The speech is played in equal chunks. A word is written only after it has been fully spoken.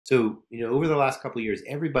So, over the last couple of years,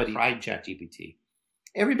 everybody tried ChatGPT.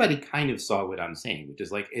 Everybody kind of saw what I'm saying, which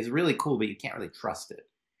is like, it's really cool, but you can't really trust it.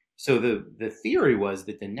 So the theory was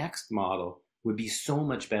that the next model would be so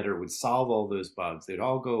much better, would solve all those bugs, they'd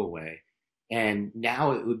all go away, and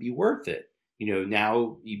now it would be worth it.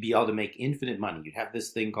 Now you'd be able to make infinite money. You'd have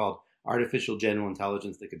this thing called artificial general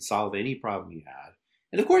intelligence that could solve any problem you had.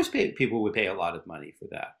 And of course, people would pay a lot of money for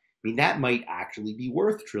that. I mean, that might actually be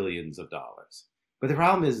worth trillions of dollars. But the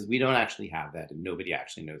problem is we don't actually have that, and nobody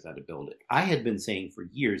actually knows how to build it. I had been saying for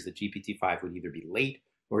years that GPT-5 would either be late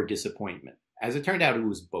or a disappointment. As it turned out, it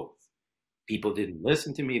was both. People didn't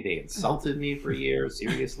listen to me. They insulted me for years,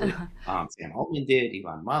 seriously. Sam Altman did,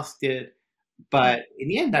 Elon Musk did. But in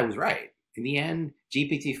the end, I was right. In the end,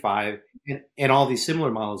 GPT-5 and all these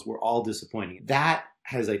similar models were all disappointing. That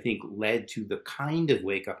has, I think, led to the kind of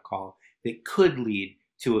wake-up call that could lead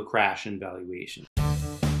to a crash in valuation.